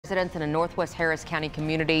residents in a northwest Harris County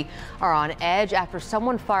community are on edge after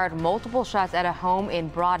someone fired multiple shots at a home in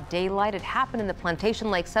broad daylight. It happened in the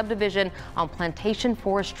Plantation Lake subdivision on Plantation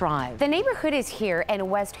Forest Drive. The neighborhood is here in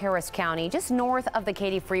West Harris County, just north of the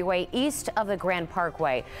Katy Freeway, east of the Grand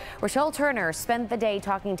Parkway. Rochelle Turner spent the day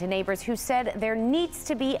talking to neighbors who said there needs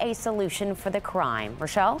to be a solution for the crime.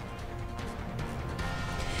 Rochelle?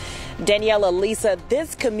 Daniela, Lisa,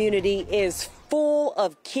 this community is full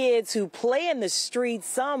of kids who play in the streets,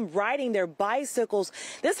 some riding their bicycles.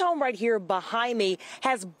 This home right here behind me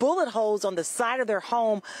has bullet holes on the side of their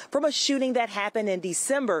home from a shooting that happened in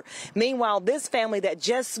December. Meanwhile, this family that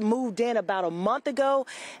just moved in about a month ago,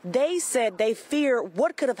 they said they fear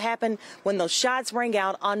what could have happened when those shots rang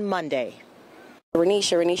out on Monday.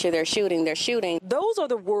 Renisha, they're shooting. Those are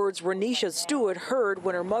the words Renisha Stewart heard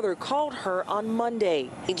when her mother called her on Monday.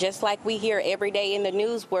 Just like we hear every day in the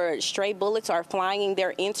news where stray bullets are flying,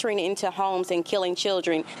 they're entering into homes and killing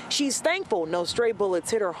children. She's thankful no stray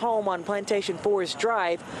bullets hit her home on Plantation Forest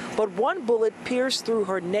Drive, but one bullet pierced through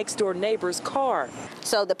her next-door neighbor's car.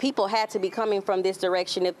 So the people had to be coming from this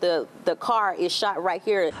direction if the car is shot right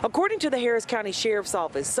here. According to the Harris County Sheriff's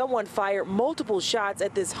Office, someone fired multiple shots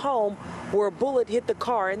at this home where a bullet hit the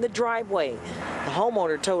car in the driveway. The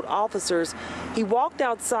homeowner told officers he walked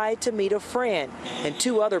outside to meet a friend, and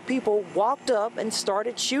two other people walked up and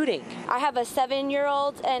started shooting. I have a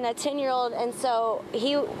 7-year-old and a 10-year-old, and so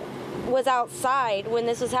he was outside when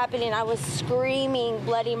this was happening. I was screaming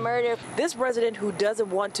bloody murder. This resident, who doesn't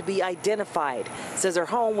want to be identified, says her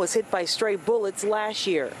home was hit by stray bullets last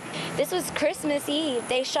year. This was Christmas Eve.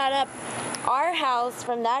 They shot up our house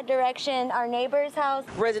from that direction, our neighbor's house.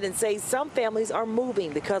 Residents say some families are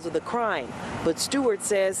moving because of the crime, but Stewart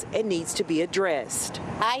says it needs to be addressed.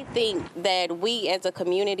 I think that we as a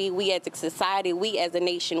community, we as a society, we as a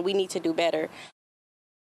nation, we need to do better.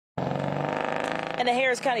 And the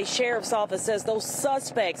Harris County Sheriff's Office says those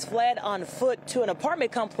suspects fled on foot to an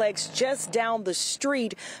apartment complex just down the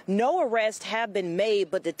street. No arrests have been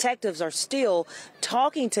made, but detectives are still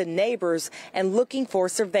talking to neighbors and looking for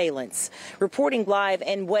surveillance. Reporting live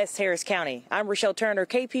in West Harris County, I'm Rochelle Turner,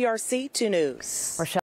 KPRC 2 News.